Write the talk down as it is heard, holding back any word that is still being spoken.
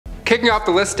Kicking off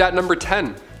the list at number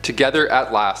 10, Together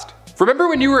at Last. Remember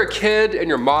when you were a kid and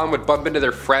your mom would bump into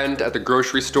their friend at the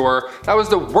grocery store? That was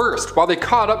the worst. While they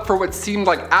caught up for what seemed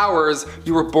like hours,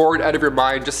 you were bored out of your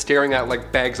mind just staring at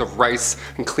like bags of rice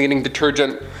and cleaning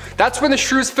detergent. That's when the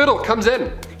Shrew's Fiddle comes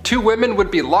in. Two women would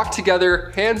be locked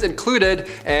together, hands included,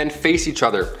 and face each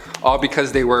other, all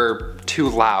because they were too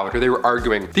loud or they were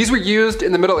arguing. These were used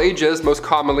in the Middle Ages, most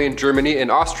commonly in Germany and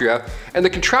Austria, and the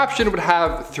contraption would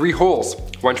have 3 holes,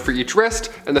 one for each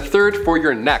wrist and the third for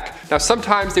your neck. Now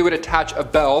sometimes they would attach a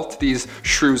bell to these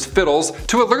Shrew's Fiddles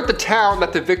to alert the town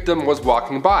that the victim was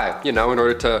walking by, you know, in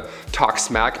order to talk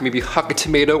smack, maybe huck a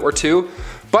tomato or two.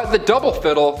 But the double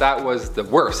fiddle, that was the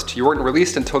worst. You weren't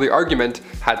released until the argument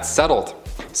had settled.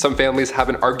 Some families have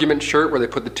an argument shirt where they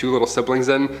put the 2 little siblings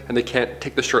in and they can't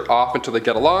take the shirt off until they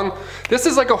get along. This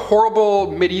is like a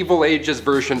horrible medieval ages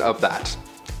version of that.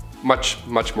 Much,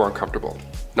 much more uncomfortable.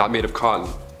 Not made of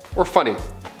cotton. Or funny.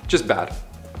 Just bad.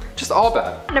 Just all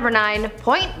bad. Number 9,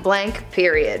 point blank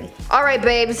period. Alright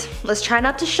babes, let's try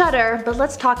not to shudder, but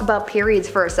let's talk about periods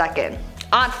for a second.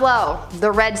 Aunt Flo, the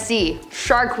Red Sea,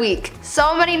 Shark Week.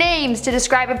 So many names to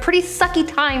describe a pretty sucky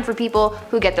time for people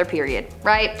who get their period,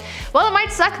 right? Well, it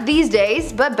might suck these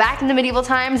days, but back in the medieval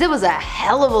times it was a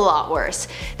hell of a lot worse.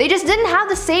 They just didn't have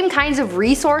the same kinds of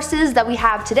resources that we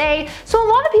have today, so a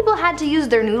lot of people had to use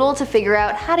their noodle to figure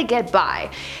out how to get by.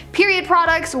 Period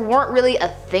products weren't really a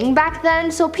thing back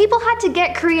then, so people had to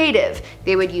get creative.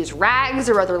 They would use rags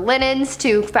or other linens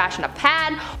to fashion a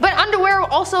pad, but underwear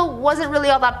also wasn't really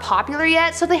all that popular yet,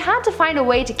 so they had to find a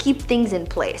way to keep things in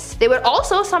place. They would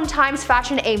also sometimes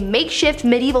fashion a makeshift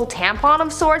medieval tampon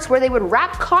of sorts where they would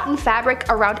wrap cotton fabric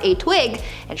around a twig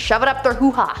and shove it up their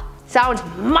hoo-ha. Sounds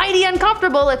mighty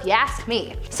uncomfortable if you ask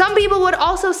me. Some people would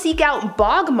also seek out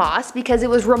bog moss because it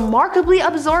was remarkably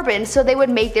absorbent, so they would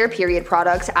make their period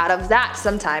products out of that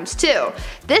sometimes too.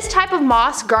 This type of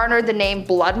moss garnered the name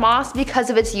blood moss because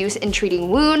of its use in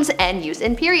treating wounds and use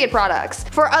in period products.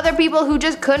 For other people who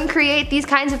just couldn't create these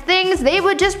kinds of things, they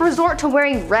would just resort to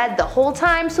wearing red the whole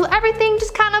time, so everything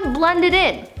just kind of blended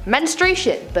in.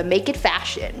 Menstruation, but make it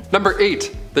fashion. Number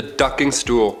 8, the ducking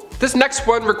stool. This next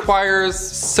one requires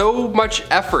so much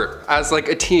effort as like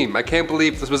a team. I can't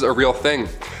believe this was a real thing.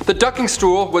 The ducking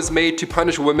stool was made to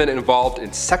punish women involved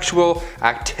in sexual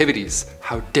activities.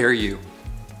 How dare you?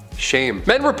 Shame.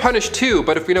 Men were punished too,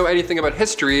 but if we know anything about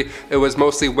history, it was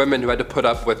mostly women who had to put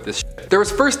up with this shit. There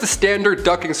was first the standard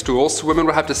ducking stool, so women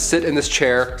would have to sit in this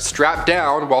chair, strapped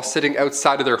down while sitting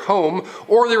outside of their home,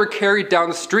 or they were carried down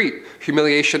the street.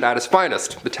 Humiliation at its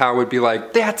finest. The town would be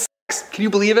like, they had sex, can you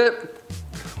believe it?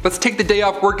 Let's take the day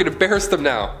off work and embarrass them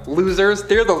now. Losers,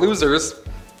 they're the losers.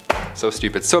 So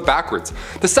stupid, so backwards.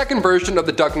 The second version of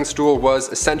the ducking stool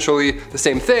was essentially the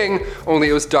same thing, only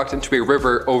it was ducked into a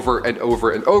river over and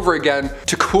over and over again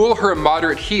to cool her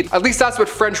moderate heat. At least that's what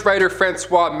French writer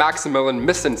Francois Maximilien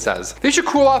Misson says. They should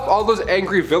cool off all those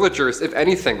angry villagers, if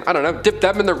anything. I don't know, dip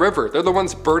them in the river. They're the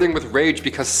ones burning with rage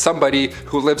because somebody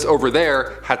who lives over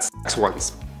there had sex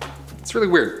once. It's really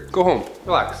weird. Go home,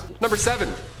 relax. Number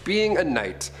 7, being a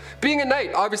knight. Being a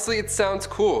knight, obviously it sounds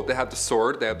cool. They have the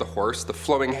sword, they have the horse, the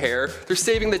flowing hair, they're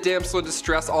saving the damsel in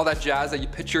distress, all that jazz that you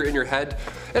picture in your head.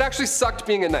 It actually sucked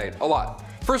being a knight, a lot.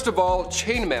 First of all,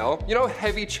 chainmail. You know how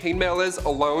heavy chainmail is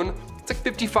alone? It's like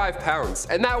 55 pounds,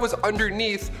 and that was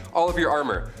underneath all of your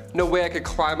armor. No way I could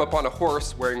climb up on a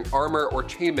horse wearing armor or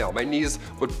chainmail. My knees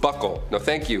would buckle. No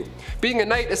thank you. Being a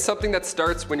knight is something that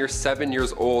starts when you're 7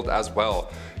 years old as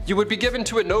well. You would be given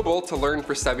to a noble to learn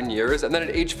for 7 years, and then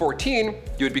at age 14,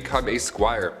 you would become a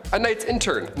squire. A knight's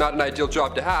intern, not an ideal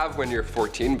job to have when you're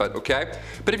 14, but okay.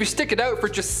 But if you stick it out for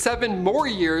just 7 more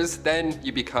years, then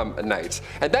you become a knight.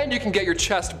 And then you can get your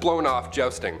chest blown off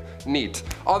jousting. Neat.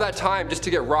 All that time just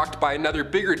to get rocked by another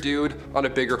bigger dude on a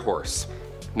bigger horse.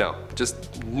 No,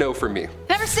 just no for me.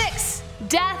 Number 6,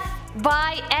 death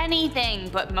by anything,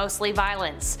 but mostly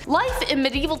violence. Life in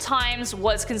medieval times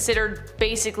was considered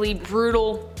basically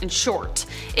brutal and short.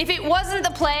 If it wasn't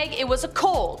the plague, it was a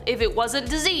cold. If it wasn't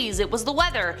disease, it was the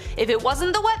weather. If it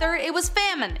wasn't the weather, it was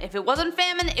famine. If it wasn't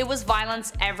famine, it was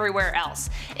violence everywhere else.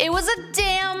 It was a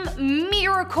damn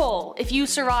miracle if you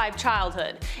survived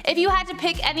childhood. If you had to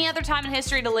pick any other time in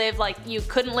history to live, like you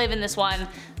couldn't live in this one,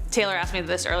 Taylor asked me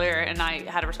this earlier and I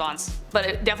had a response, but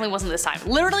it definitely wasn't this time.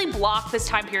 Literally block this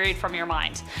time period from your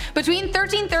mind. Between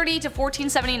 1330 to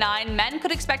 1479, men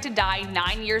could expect to die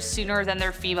 9 years sooner than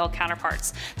their female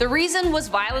counterparts. The reason was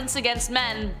violence against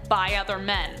men by other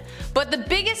men. But the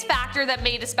biggest factor that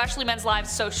made especially men's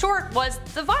lives so short was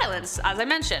the violence, as I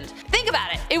mentioned. Think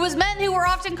about it. It was men who were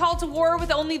often called to war with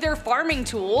only their farming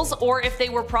tools, or if they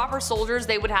were proper soldiers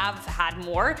they would have had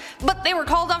more, but they were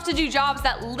called off to do jobs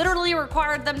that literally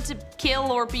required them to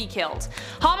kill or be killed.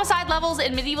 Homicide levels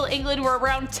in medieval England were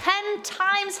around 10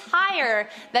 times higher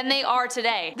than they are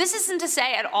today. This isn't to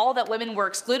say at all that women were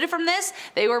excluded from this,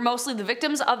 they were mostly the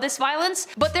victims of this violence,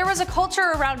 but there was a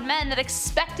culture around men that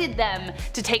expected them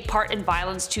to take part in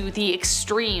violence to the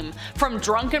extreme. From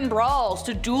drunken brawls,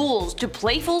 to duels, to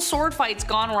playful sword fights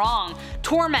gone wrong,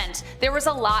 torment, there was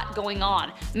a lot going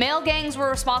on. Male gangs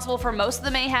were responsible for most of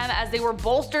the mayhem as they were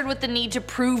bolstered with the need to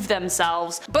prove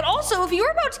themselves. But also, if you were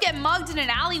about to get mugged in an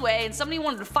alleyway and somebody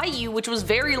wanted to fight you, which was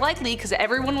very likely because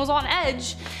everyone was on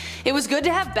edge, it was good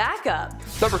to have backup.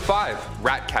 Number 5.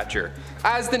 Rat catcher.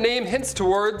 As the name hints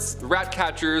towards, rat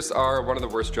catchers are one of the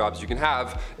worst jobs you can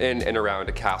have in and around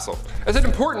a castle. It's an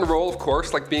important role, of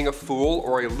course, like being a fool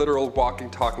or a literal walking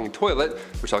talking toilet,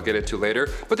 which I'll get into later,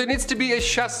 but there needs to be a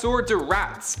chasseur de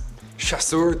rats.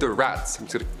 Chasseur de rats. I'm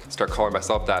just gonna start calling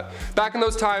myself that. Back in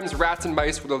those times, rats and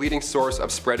mice were the leading source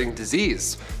of spreading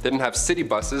disease. They didn't have city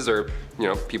buses or,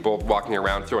 people walking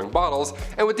around throwing bottles,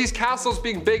 and with these castles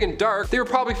being big and dark, they were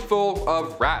probably full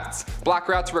of rats. Black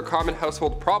rats were a common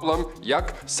household problem,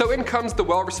 yuck, so in comes the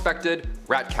well-respected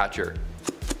rat catcher.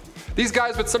 These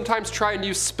guys would sometimes try and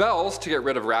use spells to get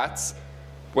rid of rats.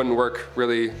 Wouldn't work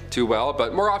really too well,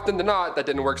 but more often than not, that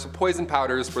didn't work, so poison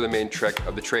powders were the main trick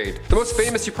of the trade. The most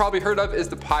famous you probably heard of is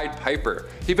the Pied Piper.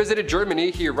 He visited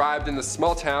Germany, he arrived in the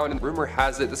small town, and rumor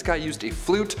has it this guy used a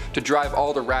flute to drive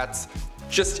all the rats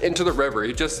just into the river.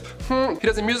 He does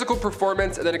a musical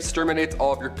performance and then exterminates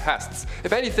all of your pests.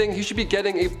 If anything, he should be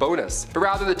getting a bonus. But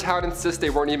rather the town insists they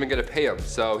weren't even gonna pay him,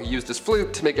 so he used his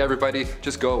flute to make everybody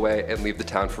just go away and leave the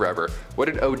town forever. What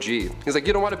an OG. He's like,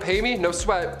 you don't wanna pay me? No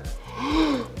sweat.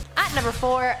 At number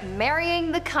 4,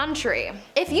 marrying the country.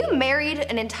 If you married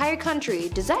an entire country,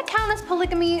 does that count as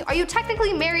polygamy? Are you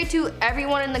technically married to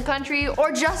everyone in the country,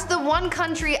 or just the one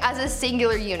country as a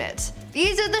singular unit?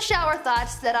 These are the shower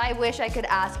thoughts that I wish I could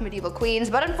ask medieval queens,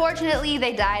 but unfortunately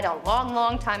they died a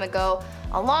long time ago,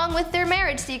 along with their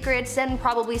marriage secrets and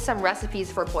probably some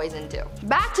recipes for poison too.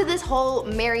 Back to this whole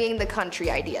marrying the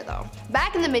country idea though.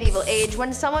 Back in the medieval age,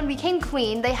 when someone became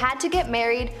queen, they had to get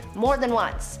married more than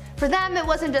once. For them, it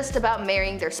wasn't just about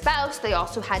marrying their spouse, they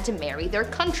also had to marry their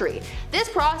country. This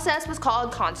process was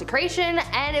called consecration,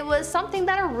 and it was something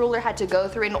that a ruler had to go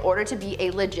through in order to be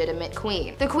a legitimate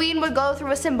queen. The queen would go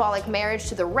through a symbolic marriage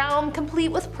to the realm, complete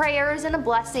with prayers and a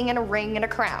blessing and a ring and a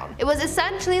crown. It was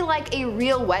essentially like a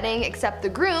real wedding, except the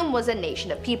groom was a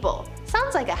nation of people.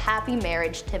 Sounds like a happy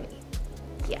marriage to me.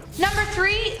 Yeah. Number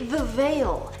 3, the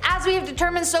veil. As we have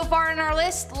determined so far in our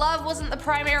list, love wasn't the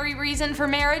primary reason for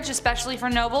marriage, especially for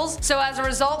nobles, so as a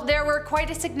result there were quite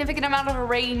a significant amount of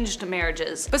arranged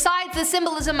marriages. Besides the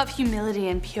symbolism of humility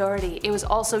and purity, it was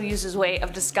also used as a way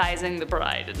of disguising the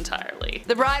bride entirely.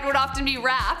 The bride would often be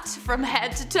wrapped from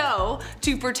head to toe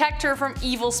to protect her from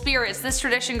evil spirits. This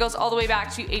tradition goes all the way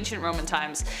back to ancient Roman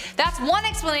times. That's one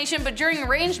explanation, but during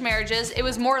arranged marriages, it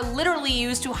was more literally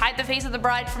used to hide the face of the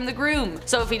bride from the groom.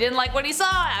 So if he didn't like what he saw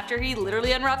after he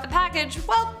literally unwrapped the package,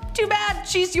 well, too bad,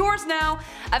 she's yours now.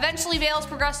 Eventually veils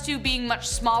progressed to being much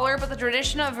smaller, but the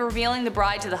tradition of revealing the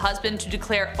bride to the husband to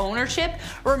declare ownership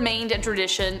remained a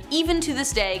tradition even to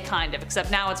this day, kind of,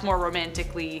 except now it's more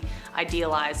romantically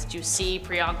idealized. Did you see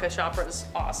Priyanka Chopra's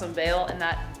awesome veil in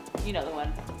that? You know the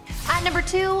one. At number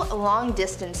 2, long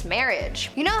distance marriage.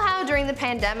 You know how during the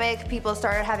pandemic people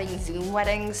started having Zoom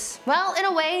weddings? Well, in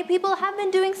a way, people have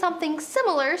been doing something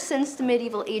similar since the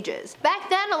medieval ages. Back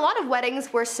then, a lot of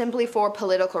weddings were simply for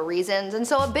political reasons, and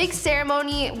so a big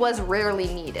ceremony was rarely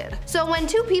needed. So when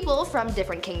two people from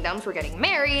different kingdoms were getting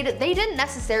married, they didn't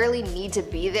necessarily need to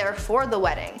be there for the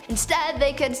wedding. Instead,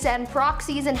 they could send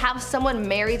proxies and have someone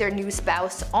marry their new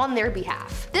spouse on their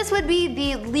behalf. This would be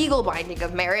the legal binding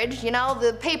of marriage,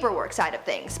 the paperwork side of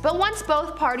things. But once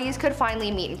both parties could finally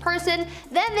meet in person,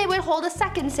 then they would hold a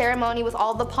second ceremony with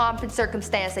all the pomp and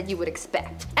circumstance that you would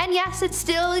expect. And yes, it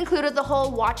still included the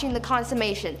whole watching the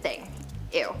consummation thing.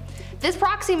 Ew. This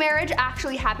proxy marriage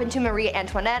actually happened to Marie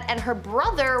Antoinette, and her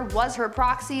brother was her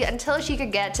proxy until she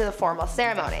could get to the formal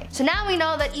ceremony. So now we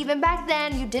know that even back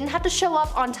then you didn't have to show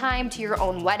up on time to your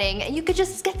own wedding, and you could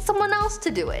just get someone else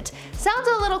to do it. Sounds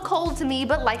a little cold to me,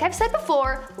 but like I've said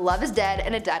before, love is dead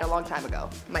and it died a long time ago.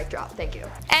 Mic drop, thank you.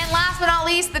 And last but not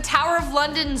least, the Tower of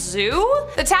London Zoo.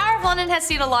 The Tower of London has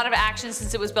seen a lot of action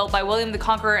since it was built by William the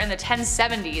Conqueror in the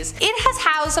 1070s. It has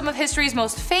housed some of history's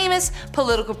most famous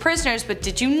political prisoners, but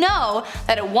did you know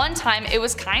that at one time it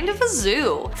was kind of a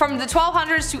zoo? From the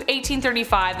 1200s to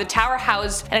 1835, the tower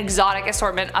housed an exotic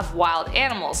assortment of wild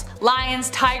animals. Lions,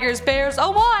 tigers, bears,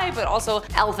 oh my, but also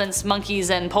elephants, monkeys,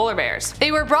 and polar bears.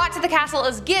 They were brought to the castle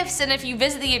as gifts, and if you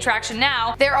visit the attraction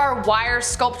now, there are wire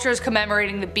sculptures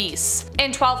commemorating the beasts.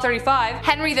 In 1235,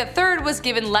 Henry III was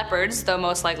given leopards, though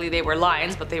most likely they were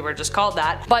lions, but they were just called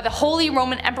that, by the Holy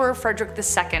Roman Emperor Frederick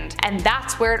II, and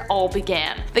that's where it all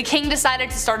began. The king decided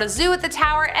to start a zoo at the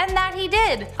tower, and that he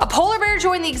did. A polar bear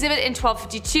joined the exhibit in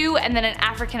 1252, and then an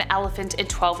African elephant in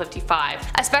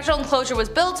 1255. A special enclosure was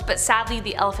built, but sadly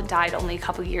the elephant died only a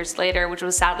couple years later, which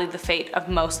was sadly the fate of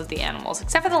most of the animals,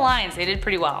 except for the lions. They did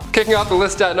pretty well. Kicking off the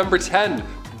list at number 10.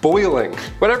 Boiling.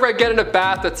 Whenever I get in a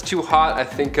bath that's too hot, I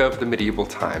think of the medieval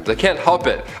times. I can't help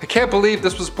it. I can't believe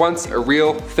this was once a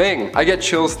real thing. I get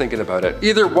chills thinking about it.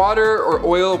 Either water or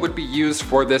oil would be used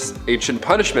for this ancient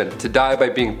punishment. To die by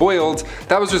being boiled,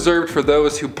 that was reserved for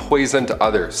those who poisoned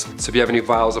others. So if you have any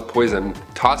vials of poison,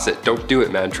 toss it. Don't do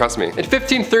it, man, trust me. In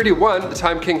 1531, the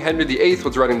time King Henry VIII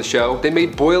was running the show, they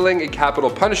made boiling a capital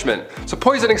punishment. So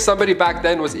poisoning somebody back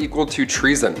then was equal to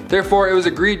treason. Therefore, it was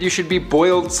agreed you should be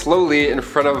boiled slowly in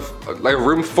front of like a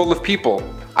room full of people.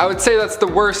 I would say that's the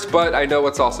worst, but I know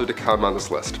what's also to come on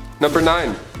this list. Number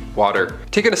 9. Water.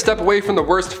 Taking a step away from the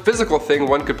worst physical thing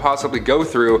one could possibly go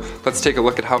through, let's take a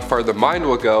look at how far the mind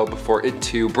will go before it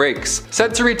too breaks.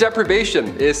 Sensory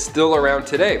deprivation is still around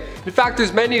today. In fact,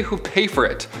 there's many who pay for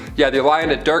it. Yeah, they lie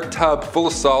in a dark tub full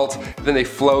of salt, then they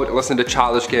float and listen to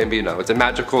Childish Gambino. It's a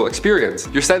magical experience.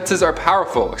 Your senses are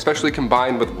powerful, especially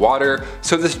combined with water,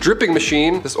 so this dripping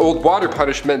machine, this old water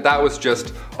punishment, that was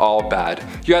just all bad.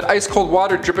 You had ice cold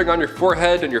water dripping on your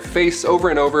forehead and your face over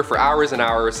and over for hours and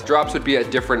hours. Drops would be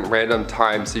at different random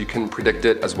times so you can predict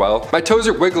it as well. My toes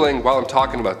are wiggling while I'm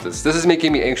talking about this. This is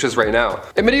making me anxious right now.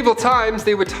 In medieval times,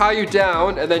 they would tie you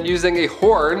down and then using a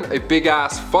horn, a big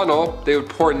ass funnel, they would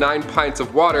pour 9 pints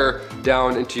of water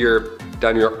down your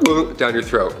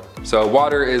throat. So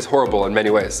water is horrible in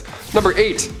many ways. Number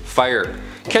 8, fire.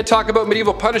 Can't talk about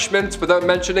medieval punishments without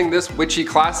mentioning this witchy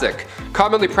classic.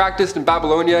 Commonly practiced in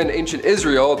Babylonia and ancient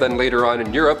Israel, then later on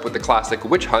in Europe with the classic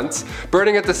witch hunts,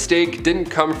 burning at the stake didn't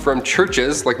come from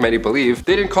churches, like many believe.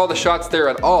 They didn't call the shots there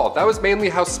at all. That was mainly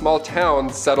how small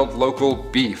towns settled local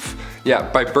beef.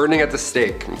 Yeah, by burning at the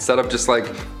stake, instead of just like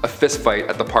a fist fight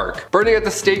at the park. Burning at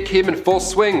the stake came in full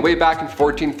swing way back in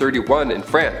 1431 in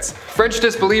France. French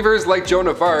disbelievers like Joan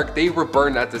of Arc, they were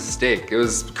burned at the stake. It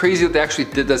was crazy that they actually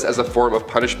did this as a form of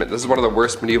punishment. This is one of the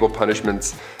worst medieval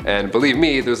punishments, and believe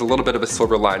me, there's a little bit of a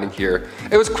silver lining here.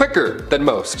 It was quicker than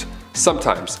most.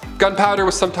 Sometimes. Gunpowder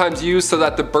was sometimes used so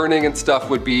that the burning and stuff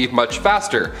would be much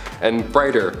faster, and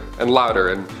brighter, and louder,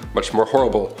 and much more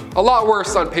horrible. A lot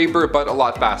worse on paper, but a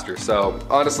lot faster, so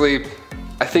honestly,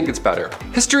 I think it's better.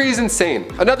 History is insane.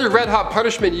 Another red-hot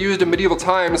punishment used in medieval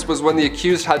times was when the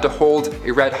accused had to hold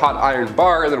a red-hot iron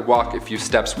bar and then walk a few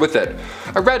steps with it.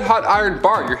 A red-hot iron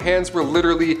bar, your hands were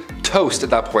literally toast at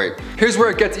that point. Here's where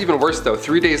it gets even worse though.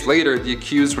 3 days later, the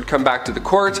accused would come back to the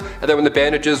court, and then when the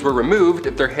bandages were removed,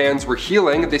 if their hands were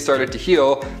healing, they started to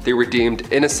heal, they were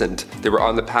deemed innocent. They were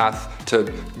on the path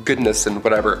to goodness and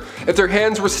whatever. If their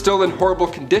hands were still in horrible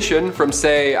condition from,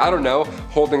 say, I don't know,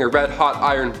 holding a red-hot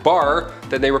iron bar,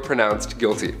 then they were pronounced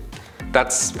guilty.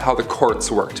 That's how the courts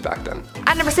worked back then.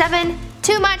 At number 7,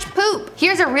 too much poop.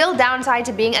 Here's a real downside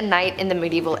to being a knight in the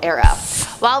medieval era.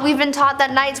 While we've been taught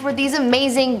that knights were these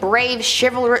amazing, brave,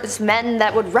 chivalrous men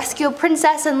that would rescue a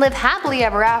princess and live happily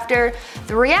ever after,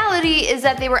 the reality is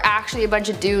that they were actually a bunch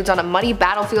of dudes on a muddy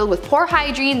battlefield with poor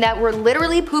hygiene that were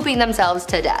literally pooping themselves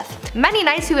to death. Many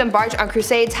knights who embarked on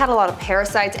crusades had a lot of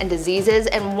parasites and diseases,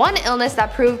 and one illness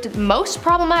that proved most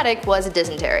problematic was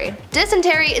dysentery.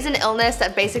 Dysentery is an illness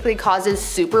that basically causes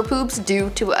super poops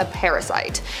due to a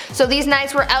parasite. So these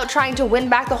knights were out trying to win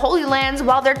back the Holy Lands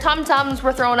while their tum-tums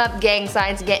were throwing up gang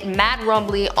signs getting mad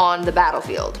rumbly on the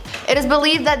battlefield. It is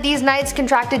believed that these knights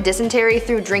contracted dysentery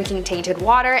through drinking tainted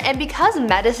water, and because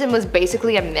medicine was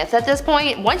basically a myth at this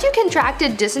point, once you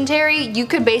contracted dysentery, you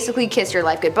could basically kiss your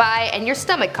life goodbye and your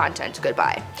stomach contents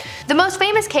goodbye. The most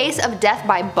famous case of death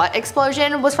by butt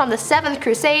explosion was from the 7th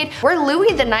Crusade, where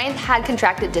Louis IX had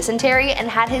contracted dysentery and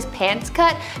had his pants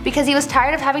cut because he was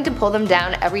tired of having to pull them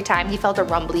down every time he felt a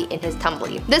rumbly in his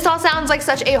tumbly. This all sounds like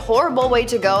such a horrible way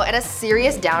to go and a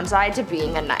serious downside to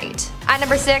being a knight. At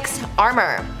number 6,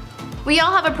 armor. We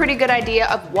all have a pretty good idea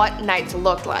of what knights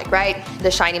looked like, right? The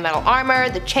shiny metal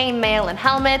armor, the chainmail and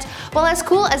helmet. Well, as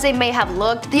cool as they may have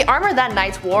looked, the armor that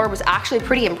knights wore was actually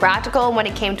pretty impractical when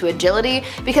it came to agility,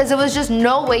 because there was just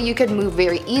no way you could move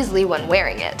very easily when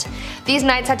wearing it. These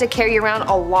knights had to carry around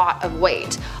a lot of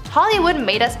weight. Hollywood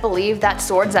made us believe that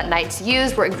swords that knights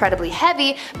used were incredibly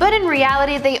heavy, but in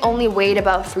reality they only weighed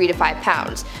about 3 to 5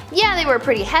 pounds. Yeah, they were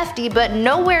pretty hefty, but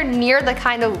nowhere near the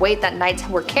kind of weight that knights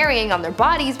were carrying on their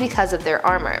bodies because of their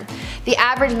armor. The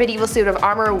average medieval suit of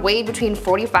armor weighed between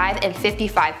 45 and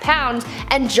 55 pounds,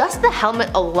 and just the helmet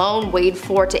alone weighed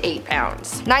 4 to 8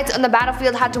 pounds. Knights on the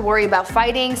battlefield had to worry about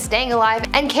fighting, staying alive,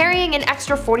 and carrying an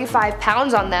extra 45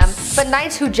 pounds on them, but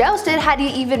knights who jousted had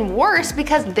it even worse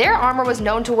because their armor was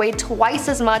known to weigh twice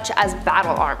as much as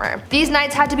battle armor. These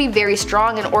knights had to be very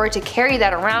strong in order to carry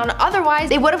that around, otherwise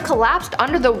they would have collapsed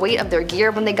under the weight of their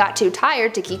gear when they got too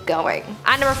tired to keep going.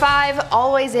 At number 5,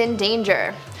 always in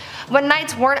danger. When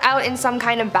knights weren't out in some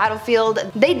kind of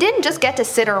battlefield, they didn't just get to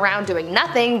sit around doing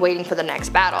nothing waiting for the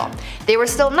next battle. They were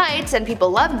still knights and people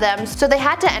loved them, so they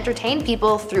had to entertain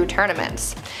people through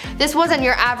tournaments. This wasn't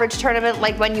your average tournament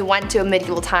like when you went to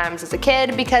medieval times as a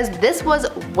kid, because this was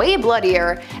way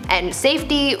bloodier and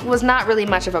safety was not really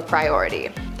much of a priority.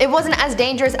 It wasn't as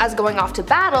dangerous as going off to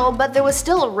battle, but there was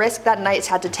still a risk that knights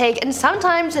had to take, and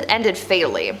sometimes it ended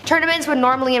fatally. Tournaments would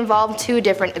normally involve 2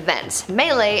 different events,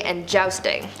 melee and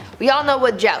jousting. We all know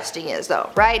what jousting is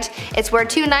though, right? It's where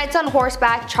 2 knights on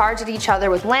horseback charge at each other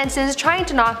with lances, trying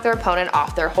to knock their opponent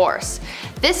off their horse.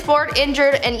 This sport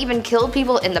injured and even killed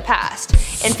people in the past.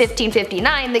 In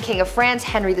 1559, the King of France,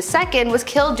 Henry II, was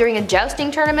killed during a jousting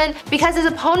tournament because his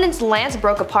opponent's lance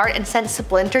broke apart and sent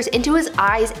splinters into his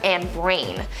eyes and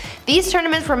brain. These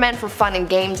tournaments were meant for fun and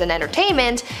games and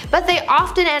entertainment, but they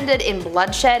often ended in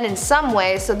bloodshed in some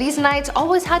way, so these knights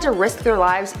always had to risk their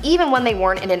lives even when they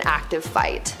weren't in an active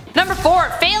fight. Number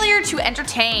 4, failure to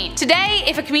entertain. Today,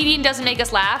 if a comedian doesn't make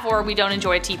us laugh or we don't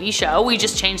enjoy a TV show, we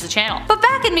just change the channel. But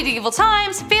back in medieval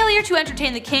times, failure to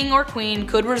entertain the king or queen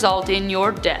could result in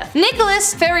your death.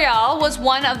 Nicolas Ferial was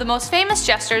one of the most famous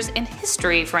jesters in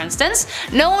history, for instance,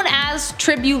 known as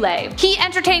Triboulet. He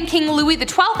entertained King Louis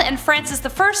XII and Francis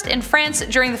I in France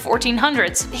during the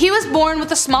 1400s. He was born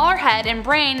with a smaller head and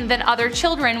brain than other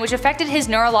children, which affected his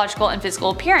neurological and physical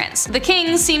appearance. The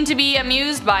king seemed to be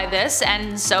amused by this,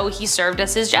 and so he served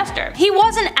as his jester. He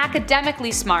wasn't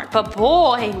academically smart, but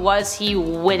boy was he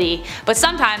witty. But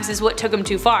sometimes his wit took him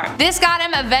too far. This got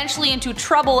him eventually into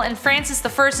trouble, and Francis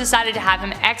I decided to have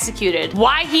him executed.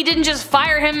 Why he didn't just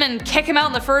fire him and kick him out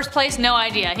in the first place, no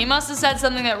idea. He must have said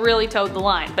something that really towed the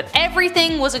line. But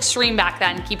everything was extreme back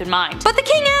then, keep in mind. But the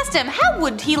king asked him how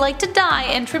would he like to die,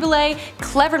 and Triboulet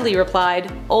cleverly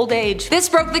replied, old age. This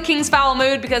broke the king's foul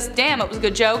mood because damn, it was a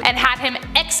good joke, and had him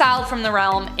exiled from the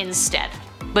realm instead.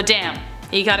 But damn,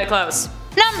 he got it close.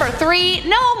 Number 3,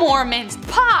 no more minced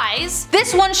pies.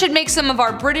 This one should make some of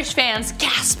our British fans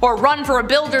gasp or run for a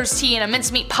builder's tea and a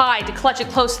mincemeat pie to clutch it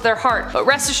close to their heart, but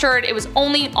rest assured it was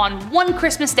only on one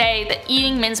Christmas day that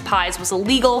eating mince pies was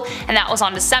illegal, and that was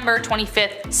on December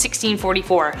 25th,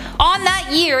 1644. On that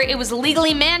year it was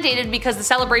legally mandated because the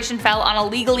celebration fell on a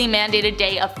legally mandated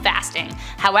day of fasting.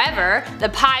 However, the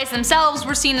pies themselves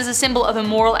were seen as a symbol of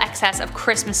immoral excess of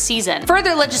Christmas season.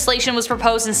 Further legislation was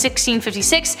proposed in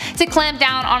 1656 to clamp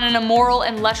down on an immoral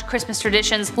and lush Christmas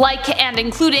traditions like and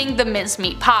including the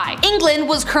mincemeat pie. England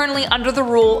was currently under the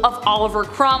rule of Oliver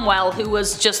Cromwell, who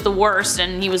was just the worst,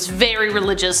 and he was very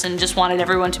religious and just wanted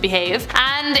everyone to behave,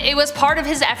 and it was part of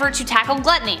his effort to tackle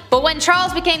gluttony. But when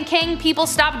Charles became king, people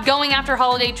stopped going after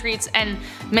holiday treats and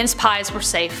mince pies were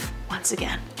safe once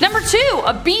again. Number 2,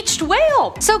 a beached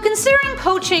whale. So considering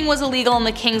poaching was illegal in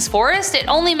the king's forest, it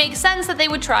only makes sense that they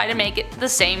would try to make it the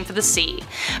same for the sea.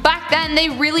 Back then they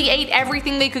really ate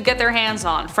everything they could get their hands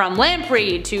on, from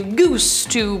lamprey to goose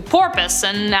to porpoise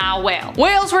and now whale.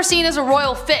 Whales were seen as a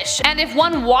royal fish, and if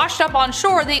one washed up on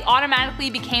shore they automatically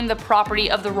became the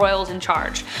property of the royals in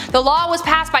charge. The law was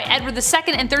passed by Edward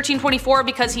II in 1324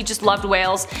 because he just loved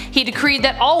whales. He decreed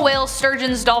that all whales,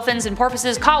 sturgeons, dolphins, and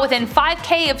porpoises caught within 5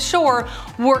 km of shore store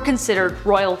were considered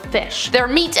royal fish. Their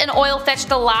meat and oil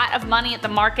fetched a lot of money at the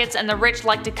markets, and the rich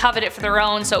liked to covet it for their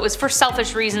own, so it was for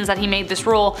selfish reasons that he made this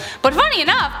rule. But funny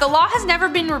enough, the law has never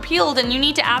been repealed, and you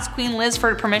need to ask Queen Liz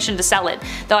for permission to sell it,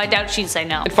 though I doubt she'd say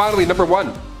no. And finally, number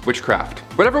 1. Witchcraft.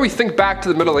 Whenever we think back to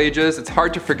the Middle Ages, it's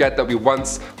hard to forget that we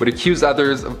once would accuse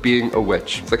others of being a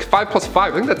witch. It's like 5 plus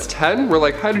 5, I think that's 10. We're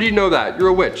like, how did you know that? You're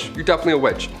a witch. You're definitely a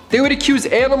witch. They would accuse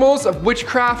animals of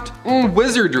witchcraft and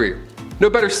wizardry. No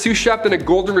better sous chef than a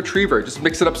golden retriever, just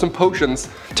mixing up some potions.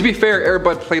 To be fair, Air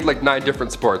Bud played like 9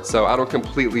 different sports, so I don't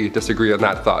completely disagree on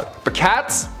that thought. But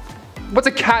cats? What's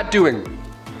a cat doing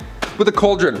with a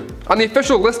cauldron? On the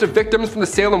official list of victims from the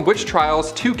Salem witch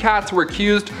trials, 2 cats were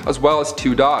accused as well as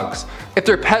 2 dogs. If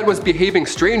their pet was behaving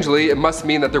strangely, it must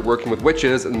mean that they're working with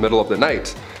witches in the middle of the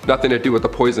night. Nothing to do with the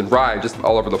poison rye just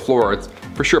all over the floor. It's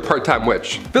for sure part-time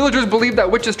witch. Villagers believed that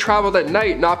witches traveled at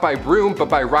night not by broom but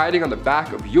by riding on the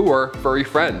back of your furry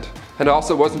friend. And it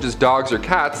also wasn't just dogs or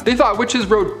cats. They thought witches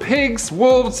rode pigs,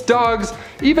 wolves, dogs,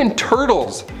 even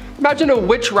turtles. Imagine a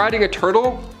witch riding a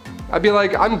turtle. I'd be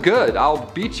like, I'm good, I'll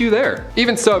beat you there.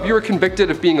 Even so, if you were convicted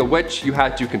of being a witch, you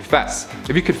had to confess.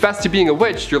 If you confessed to being a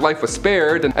witch, your life was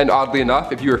spared, and oddly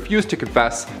enough, if you refused to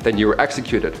confess, then you were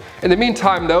executed. In the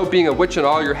meantime though, being a witch and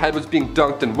all, your head was being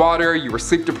dunked in water, you were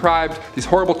sleep deprived, these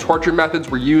horrible torture methods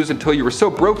were used until you were so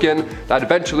broken that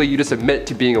eventually you just admit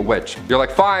to being a witch. You're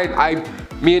like, fine,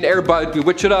 me and Air Bud, we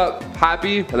witch it up,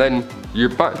 happy, and then you're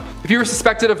fine. If you were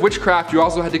suspected of witchcraft, you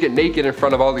also had to get naked in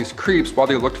front of all these creeps while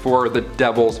they looked for the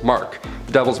devil's mark.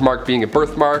 The devil's mark being a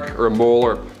birthmark, or a mole,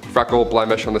 or freckle,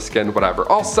 blemish on the skin, whatever.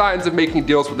 All signs of making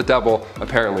deals with the devil,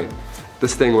 apparently.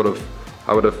 This thing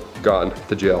I would have gone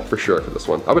to jail for sure for this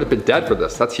one. I would have been dead for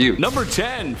this, that's huge. Number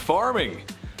 10, farming.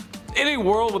 In a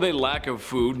world with a lack of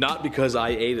food, not because I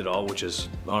ate it all, which is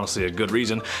honestly a good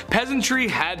reason, peasantry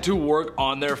had to work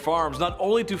on their farms, not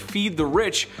only to feed the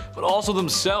rich, but also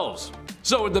themselves.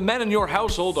 So if the men in your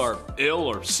household are ill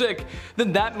or sick,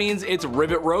 then that means it's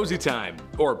Rivet Rosie time,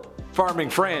 or farming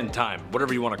Fran time,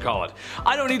 whatever you want to call it.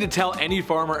 I don't need to tell any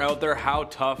farmer out there how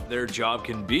tough their job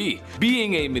can be.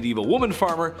 Being a medieval woman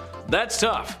farmer, that's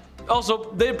tough.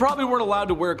 Also, they probably weren't allowed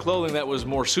to wear clothing that was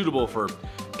more suitable for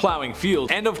plowing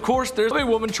fields. And of course, there's a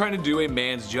woman trying to do a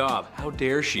man's job. How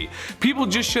dare she? People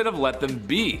just should have let them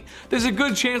be. There's a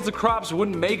good chance the crops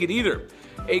wouldn't make it either.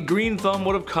 A green thumb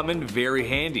would have come in very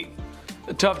handy.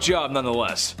 A tough job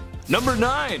nonetheless. Number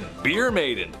 9, beer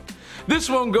maiden. This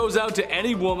one goes out to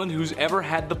any woman who's ever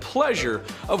had the pleasure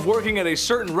of working at a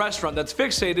certain restaurant that's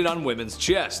fixated on women's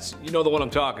chests. You know the one I'm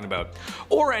talking about.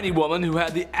 Or any woman who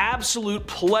had the absolute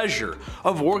pleasure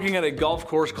of working at a golf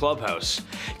course clubhouse.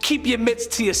 Keep your mitts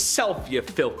to yourself, you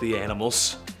filthy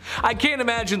animals. I can't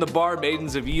imagine the bar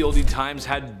maidens of ye olde times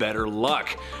had better luck.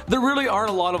 There really aren't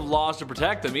a lot of laws to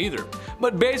protect them either.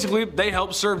 But basically, they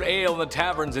helped serve ale in the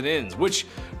taverns and inns, which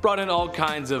brought in all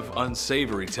kinds of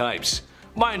unsavory types.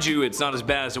 Mind you, it's not as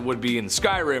bad as it would be in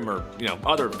Skyrim or,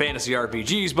 other fantasy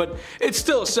RPGs, but it's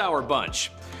still a sour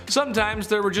bunch. Sometimes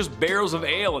there were just barrels of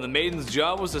ale and the maiden's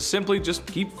job was to simply just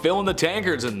keep filling the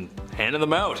tankards and handing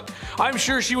them out. I'm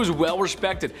sure she was well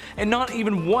respected and not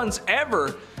even once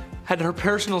ever had her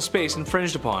personal space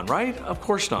infringed upon, right? Of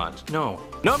course not, no.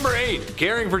 Number 8,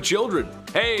 caring for children.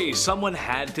 Hey, someone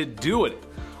had to do it.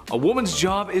 A woman's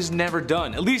job is never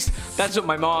done. At least that's what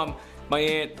my mom, my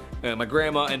aunt, my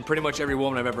grandma, and pretty much every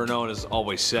woman I've ever known has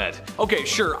always said. Okay,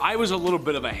 sure, I was a little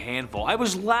bit of a handful. I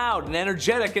was loud and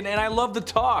energetic and I loved to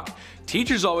talk.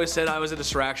 Teachers always said I was a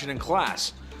distraction in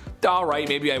class. Alright,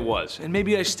 maybe I was, and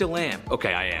maybe I still am.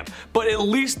 Okay, I am. But at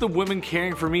least the women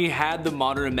caring for me had the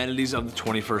modern amenities of the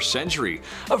 21st century.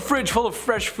 A fridge full of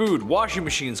fresh food, washing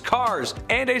machines, cars,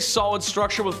 and a solid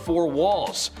structure with 4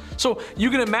 walls. So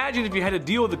you can imagine if you had to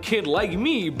deal with a kid like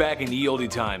me back in ye olde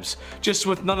times, just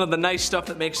with none of the nice stuff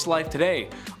that makes life today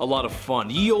a lot of fun.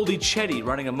 Ye olde Chetty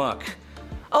running amok.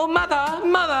 Oh mother,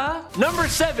 mother! Number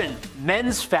 7,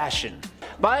 men's fashion.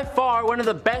 By far, one of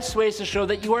the best ways to show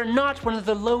that you are not one of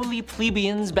the lowly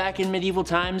plebeians back in medieval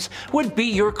times would be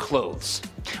your clothes.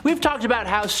 We've talked about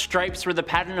how stripes were the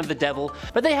pattern of the devil,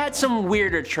 but they had some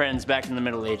weirder trends back in the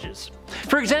Middle Ages.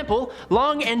 For example,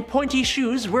 long and pointy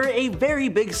shoes were a very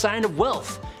big sign of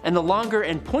wealth, and the longer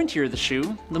and pointier the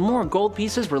shoe, the more gold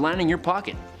pieces were lining your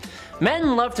pocket.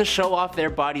 Men loved to show off their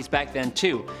bodies back then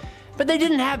too. But they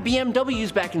didn't have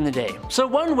BMWs back in the day, so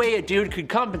one way a dude could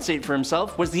compensate for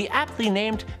himself was the aptly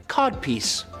named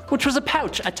codpiece, which was a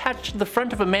pouch attached to the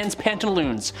front of a man's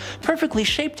pantaloons, perfectly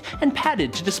shaped and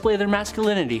padded to display their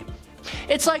masculinity.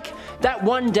 It's like that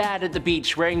one dad at the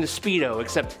beach wearing the Speedo,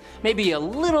 except maybe a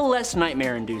little less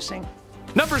nightmare-inducing.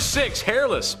 Number 6.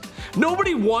 Hairless.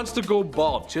 Nobody wants to go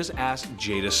bald, just ask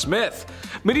Jada Smith.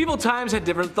 Medieval times had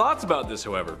different thoughts about this,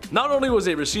 however. Not only was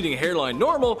a receding hairline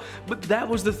normal, but that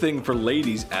was the thing for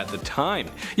ladies at the time.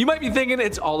 You might be thinking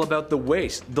it's all about the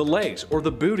waist, the legs, or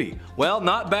the booty. Well,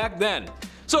 not back then.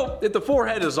 So if the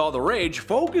forehead is all the rage,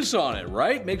 focus on it,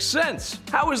 right? Makes sense.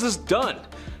 How is this done?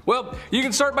 Well, you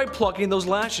can start by plucking those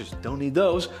lashes, don't need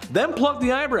those, then pluck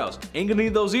the eyebrows, ain't gonna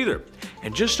need those either,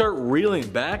 and just start reeling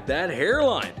back that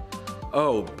hairline.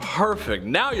 Oh, perfect,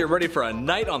 now you're ready for a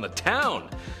night on the town.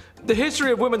 The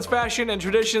history of women's fashion and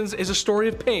traditions is a story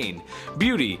of pain,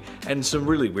 beauty, and some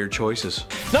really weird choices.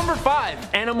 Number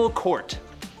 5. Animal court.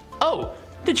 Oh,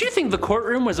 did you think the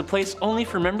courtroom was a place only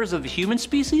for members of the human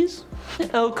species?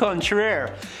 Au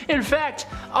contraire. In fact,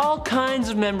 all kinds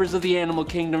of members of the animal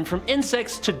kingdom, from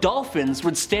insects to dolphins,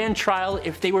 would stand trial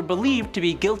if they were believed to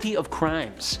be guilty of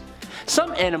crimes.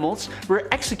 Some animals were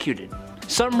executed,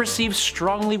 some received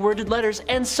strongly worded letters,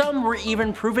 and some were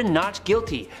even proven not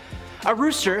guilty. A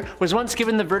rooster was once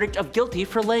given the verdict of guilty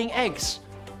for laying eggs.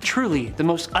 Truly the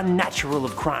most unnatural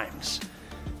of crimes.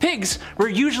 Pigs were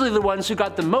usually the ones who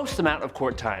got the most amount of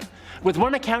court time, with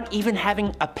one account even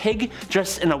having a pig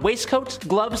dressed in a waistcoat,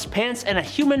 gloves, pants, and a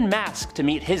human mask to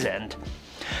meet his end.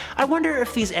 I wonder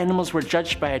if these animals were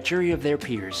judged by a jury of their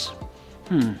peers.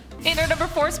 In our number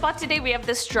 4 spot today, we have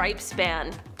the stripe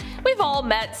span. We've all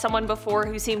met someone before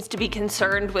who seems to be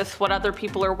concerned with what other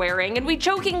people are wearing, and we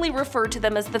jokingly refer to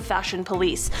them as the fashion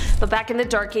police. But back in the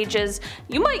dark ages,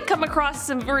 you might come across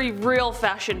some very real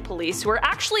fashion police who are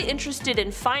actually interested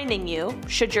in finding you,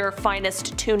 should your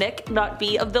finest tunic not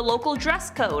be of the local dress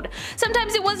code.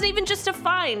 Sometimes it wasn't even just a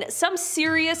fine. Some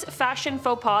serious fashion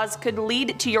faux pas could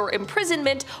lead to your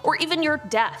imprisonment or even your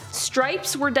death.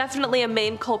 Stripes were definitely a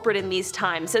main culprit in these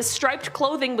times, as striped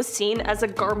clothing was seen as a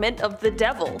garment of the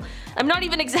devil. I'm not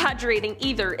even exaggerating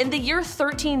either. In the year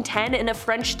 1310 in a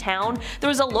French town, there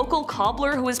was a local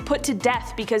cobbler who was put to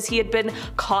death because he had been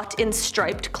caught in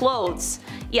striped clothes.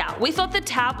 Yeah, we thought the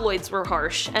tabloids were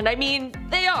harsh, and I mean,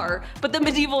 they are, but the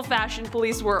medieval fashion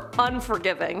police were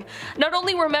unforgiving. Not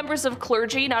only were members of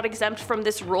clergy not exempt from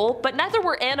this rule, but neither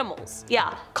were animals.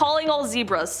 Yeah, calling all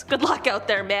zebras. Good luck out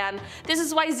there, man. This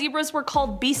is why zebras were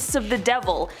called beasts of the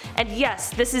devil, and yes,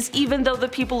 this is even though the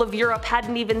people of Europe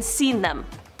hadn't even seen them.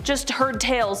 Just heard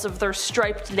tales of their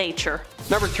striped nature.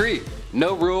 Number 3.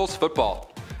 No rules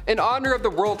football. In honor of the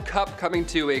World Cup coming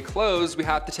to a close, we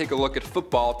have to take a look at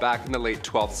football back in the late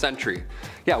 12th century.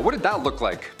 Yeah, what did that look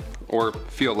like? Or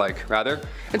feel like, rather.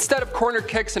 Instead of corner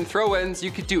kicks and throw-ins, you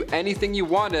could do anything you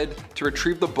wanted to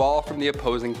retrieve the ball from the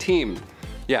opposing team.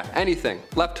 Yeah, anything.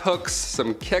 Left hooks,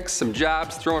 some kicks, some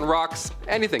jabs, throwing rocks,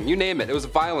 anything, you name it. It was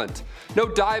violent. No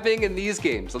diving in these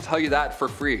games, I'll tell you that for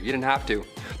free. You didn't have to.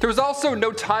 There was also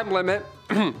no time limit.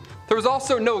 There was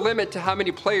also no limit to how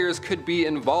many players could be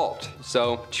involved.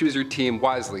 So choose your team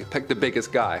wisely. Pick the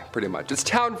biggest guy, pretty much. It's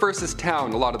town versus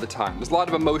town a lot of the time. There's a lot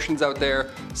of emotions out there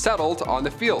settled on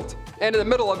the field. And in the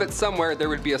middle of it somewhere there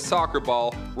would be a soccer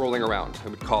ball rolling around. I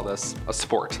would call this a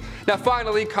sport. Now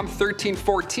finally, come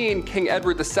 1314, King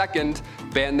Edward II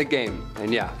banned the game.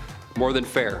 And yeah, more than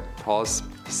fair. All his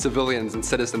civilians and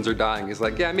citizens are dying. He's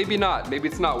like, yeah, maybe not. Maybe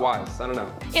it's not wise. I don't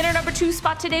know. In our number 2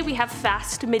 spot today, we have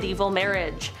fast medieval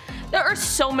marriage. There are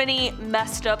so many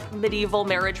messed up medieval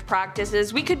marriage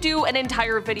practices. We could do an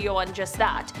entire video on just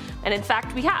that. And in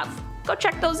fact, we have. Go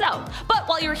check those out. But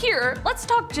while you're here, let's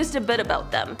talk just a bit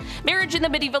about them. Marriage in the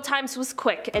medieval times was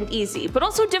quick and easy, but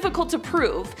also difficult to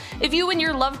prove. If you and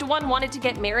your loved one wanted to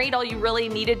get married, all you really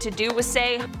needed to do was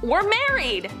say, "We're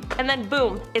married!" and then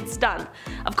boom, it's done.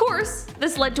 Of course,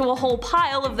 this led to a whole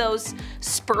pile of those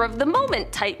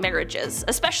spur-of-the-moment type marriages,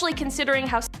 especially considering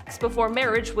how sex before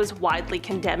marriage was widely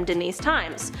condemned in these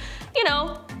times. You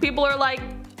know, people are like,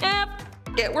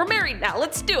 we're married now,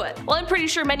 let's do it. Well, I'm pretty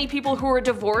sure many people who were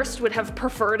divorced would have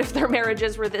preferred if their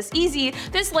marriages were this easy.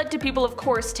 This led to people, of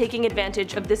course, taking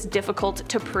advantage of this difficult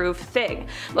to prove thing.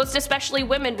 Most especially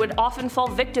women would often fall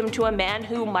victim to a man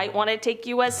who might want to take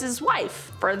you as his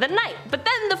wife for the night. But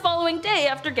then the following day,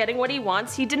 after getting what he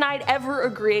wants, he denied ever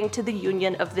agreeing to the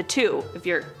union of the two, if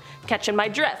you're catching my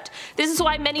drift. This is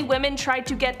why many women tried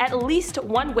to get at least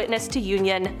one witness to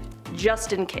union,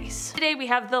 just in case. Today we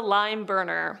have the lime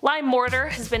burner. Lime mortar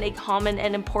has been a common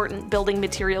and important building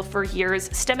material for years,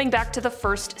 stemming back to the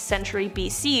 1st century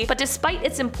BC, but despite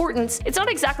its importance, it's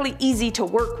not exactly easy to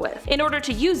work with. In order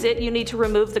to use it, you need to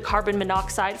remove the carbon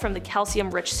monoxide from the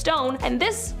calcium-rich stone, and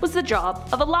this was the job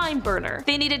of a lime burner.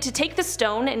 They needed to take the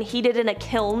stone and heat it in a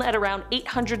kiln at around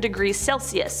 800 degrees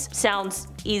Celsius. Sounds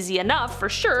easy enough for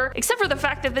sure, except for the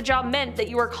fact that the job meant that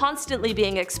you were constantly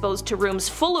being exposed to rooms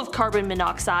full of carbon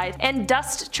monoxide and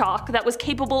dust chalk that was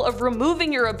capable of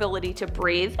removing your ability to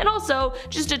breathe. And also,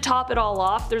 just to top it all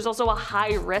off, there's also a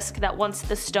high risk that once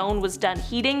the stone was done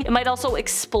heating, it might also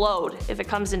explode if it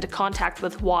comes into contact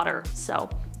with water. So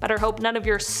better hope none of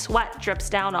your sweat drips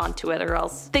down onto it or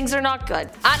else things are not good.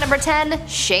 At number 10,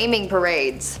 shaming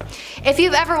parades. If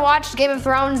you've ever watched Game of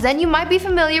Thrones, then you might be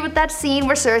familiar with that scene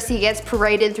where Cersei gets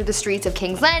paraded through the streets of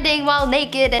King's Landing while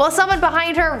naked, while someone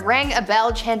behind her rang a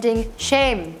bell chanting,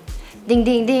 "Shame. Ding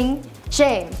ding ding.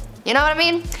 Shame." You know what I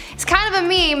mean? It's kind of a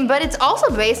meme, but it's also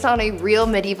based on a real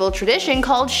medieval tradition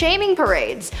called shaming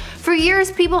parades. For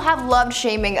years, people have loved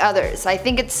shaming others. I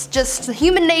think it's just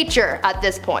human nature at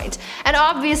this point. And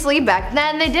obviously, back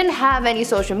then, they didn't have any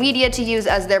social media to use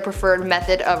as their preferred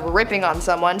method of ripping on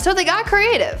someone, so they got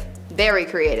creative. Very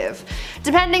creative.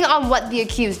 Depending on what the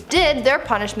accused did, their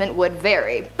punishment would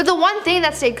vary. But the one thing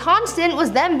that stayed constant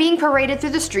was them being paraded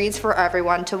through the streets for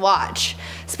everyone to watch.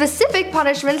 Specific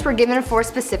punishments were given for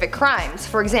specific crimes.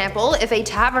 For example, if a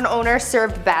tavern owner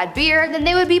served bad beer, then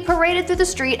they would be paraded through the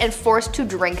street and forced to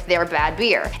drink their bad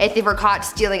beer. If they were caught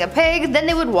stealing a pig, then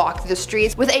they would walk through the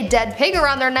streets with a dead pig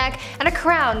around their neck and a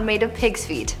crown made of pig's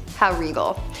feet. How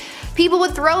regal. People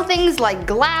would throw things like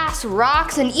glass,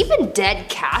 rocks, and even dead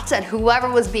cats at whoever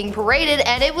was being paraded,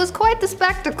 and it was quite the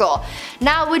spectacle.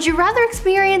 Now, would you rather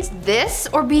experience this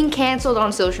or being cancelled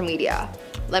on social media?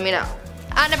 Let me know.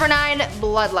 At number 9,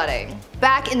 bloodletting.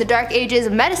 Back in the Dark Ages,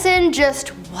 medicine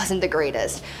just wasn't the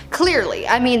greatest. Clearly,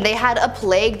 I mean, they had a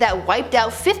plague that wiped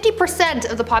out 50%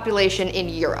 of the population in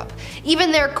Europe.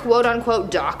 Even their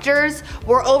quote-unquote doctors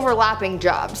were overlapping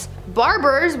jobs.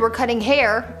 Barbers were cutting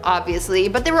hair, obviously,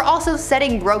 but they were also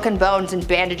setting broken bones and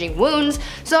bandaging wounds,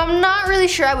 so I'm not really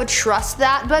sure I would trust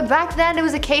that, but back then it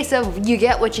was a case of you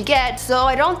get what you get, so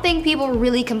I don't think people were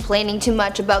really complaining too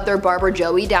much about their barber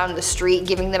Joey down the street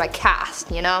giving them a cast,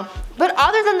 you know? But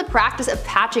other than the practice of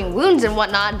patching wounds and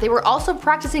whatnot, they were also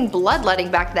practicing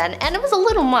bloodletting back then, and it was a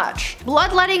little much.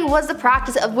 Bloodletting was the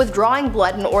practice of withdrawing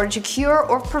blood in order to cure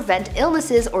or prevent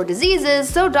illnesses or diseases,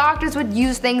 so doctors would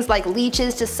use things like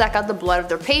leeches to suck out the blood of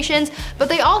their patients, but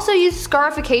they also used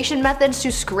scarification methods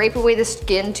to scrape away the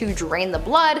skin to drain the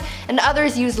blood, and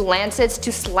others used lancets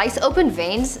to slice open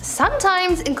veins,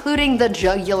 sometimes including the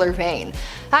jugular vein.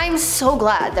 I'm so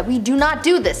glad that we do not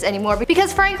do this anymore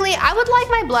because frankly, I would like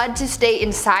my blood to stay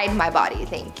inside my body,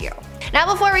 thank you. Now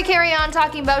before we carry on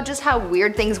talking about just how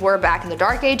weird things were back in the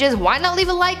Dark Ages, why not leave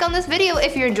a like on this video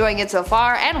if you're enjoying it so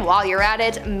far, and while you're at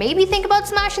it, maybe think about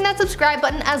smashing that subscribe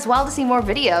button as well to see more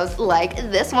videos like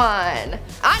this one.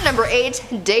 At number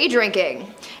 8, day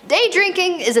drinking. Day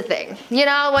drinking is a thing. You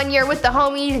know, when you're with the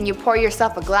homies and you pour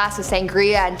yourself a glass of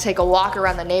sangria and take a walk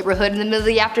around the neighborhood in the middle of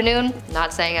the afternoon.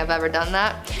 Not saying I've ever done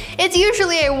that. It's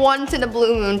usually a once in a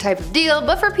blue moon type of deal,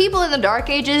 but for people in the Dark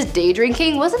Ages, day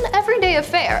drinking was an everyday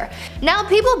affair. Now,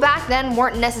 people back then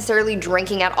weren't necessarily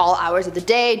drinking at all hours of the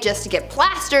day just to get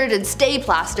plastered and stay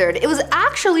plastered. It was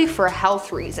actually for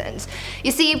health reasons.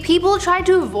 You see, people tried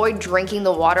to avoid drinking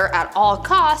the water at all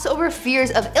costs over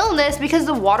fears of illness because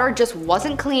the water just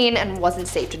wasn't clean and wasn't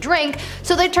safe to drink,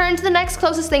 so they turned to the next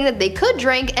closest thing that they could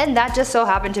drink, and that just so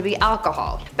happened to be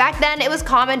alcohol. Back then, it was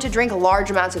common to drink large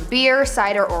amounts of beer,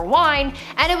 cider, or wine,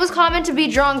 and it was common to be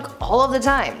drunk all of the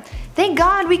time. Thank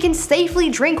God we can safely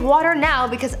drink water now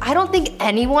because I don't think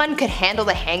anyone could handle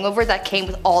the hangover that came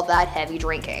with all that heavy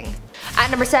drinking. At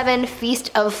number 7,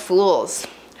 Feast of Fools.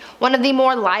 One of the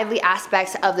more lively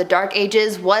aspects of the Dark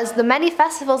Ages was the many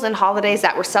festivals and holidays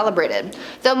that were celebrated.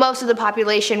 Though most of the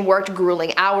population worked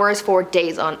grueling hours for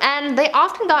days on end, they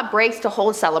often got breaks to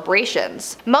hold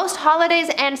celebrations. Most holidays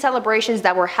and celebrations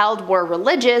that were held were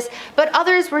religious, but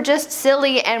others were just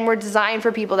silly and were designed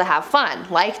for people to have fun,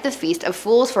 like the Feast of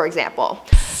Fools, for example.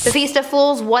 The Feast of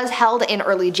Fools was held in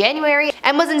early January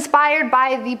and was inspired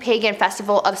by the pagan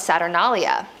festival of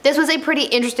Saturnalia. This was a pretty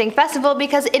interesting festival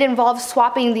because it involved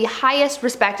swapping the highest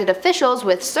respected officials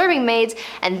with serving maids,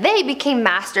 and they became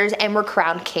masters and were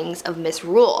crowned kings of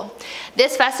misrule.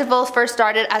 This festival first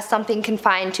started as something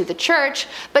confined to the church,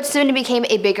 but soon became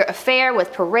a bigger affair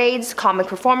with parades, comic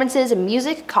performances,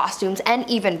 music, costumes, and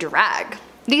even drag.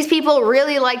 These people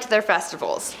really liked their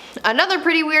festivals. Another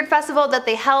pretty weird festival that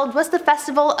they held was the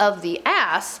Festival of the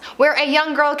Ass, where a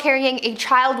young girl carrying a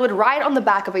child would ride on the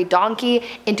back of a donkey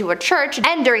into a church,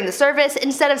 and during the service,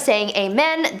 instead of saying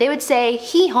amen, they would say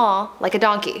hee-haw like a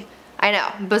donkey. I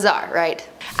know, bizarre, right?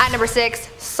 At number 6,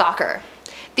 soccer.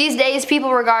 These days,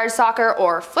 people regard soccer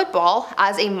or football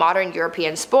as a modern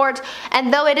European sport,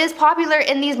 and though it is popular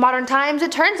in these modern times,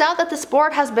 it turns out that the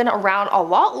sport has been around a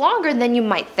lot longer than you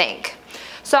might think.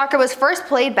 Soccer was first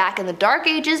played back in the Dark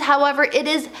Ages, however, it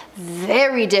is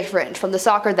very different from the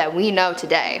soccer that we know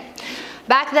today.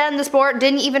 Back then, the sport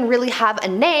didn't even really have a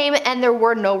name, and there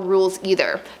were no rules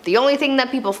either. The only thing that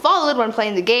people followed when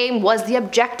playing the game was the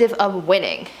objective of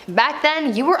winning. Back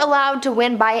then, you were allowed to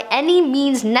win by any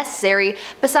means necessary,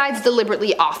 besides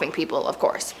deliberately offing people, of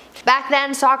course. Back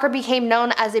then, soccer became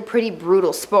known as a pretty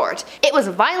brutal sport. It was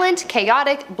violent,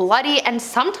 chaotic, bloody, and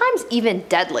sometimes even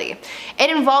deadly.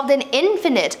 It involved an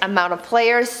infinite amount of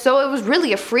players, so it was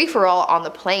really a free-for-all on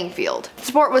the playing field. The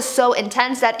sport was so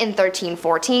intense that in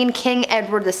 1314, King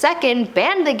Edward II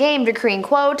banned the game, decreeing,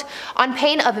 quote, "on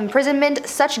pain of imprisonment,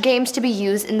 such games to be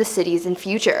used in the cities in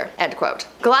future," end quote.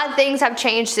 Glad things have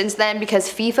changed since then, because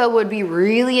FIFA would be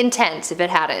really intense if it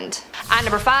hadn't. At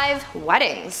number 5,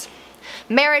 weddings.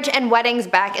 Marriage and weddings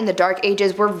back in the Dark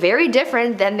Ages were very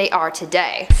different than they are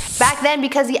today. Back then,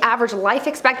 because the average life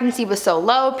expectancy was so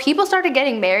low, people started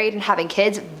getting married and having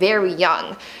kids very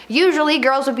young. Usually,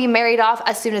 girls would be married off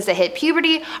as soon as they hit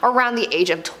puberty, around the age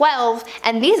of 12,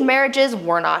 and these marriages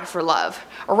were not for love.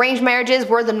 Arranged marriages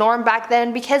were the norm back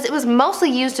then because it was mostly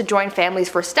used to join families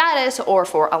for status or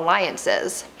for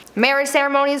alliances. Marriage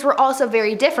ceremonies were also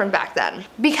very different back then.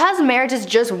 Because marriages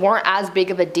just weren't as big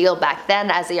of a deal back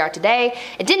then as they are today,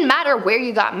 it didn't matter where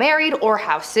you got married or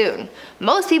how soon.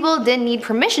 Most people didn't need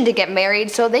permission to get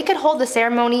married, so they could hold the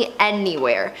ceremony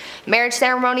anywhere. Marriage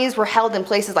ceremonies were held in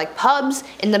places like pubs,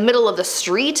 in the middle of the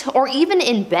street, or even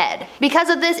in bed. Because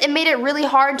of this, it made it really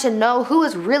hard to know who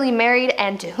was really married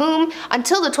and to whom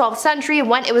until the 12th century,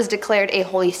 when it was declared a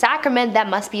holy sacrament that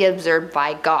must be observed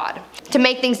by God. To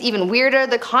make things even weirder,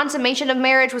 the consummation of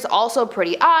marriage was also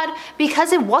pretty odd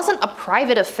because it wasn't a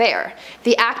private affair.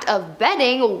 The act of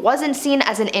bedding wasn't seen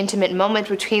as an intimate moment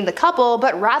between the couple,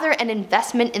 but rather an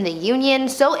investment in the union,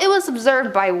 so it was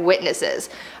observed by witnesses.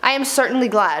 I am certainly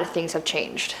glad things have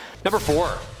changed. Number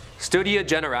 4. Studia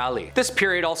Generale. This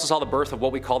period also saw the birth of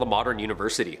what we call the modern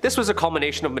university. This was a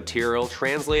culmination of material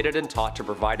translated and taught to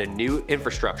provide a new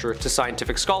infrastructure to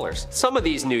scientific scholars. Some of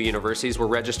these new universities were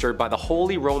registered by the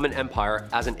Holy Roman Empire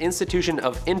as an institution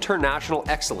of international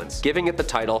excellence, giving it the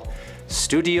title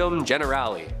Studium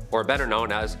Generale, or better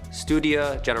known as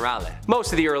Studia Generale.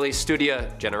 Most of the early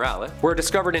Studia Generale were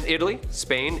discovered in Italy,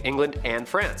 Spain, England, and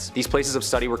France. These places of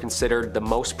study were considered the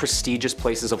most prestigious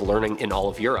places of learning in all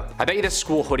of Europe. I bet you the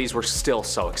school hoodies were still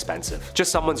so expensive.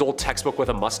 Just someone's old textbook with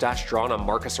a mustache drawn on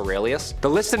Marcus Aurelius. The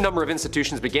listed number of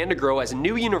institutions began to grow as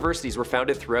new universities were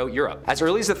founded throughout Europe. As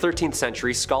early as the 13th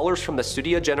century, scholars from the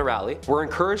Studia Generale were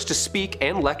encouraged to speak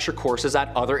and lecture courses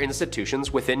at other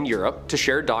institutions within Europe to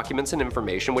share documents and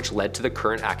information, which led to the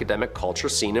current academic culture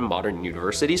seen in modern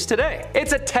universities today.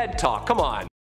 It's a TED Talk, come on!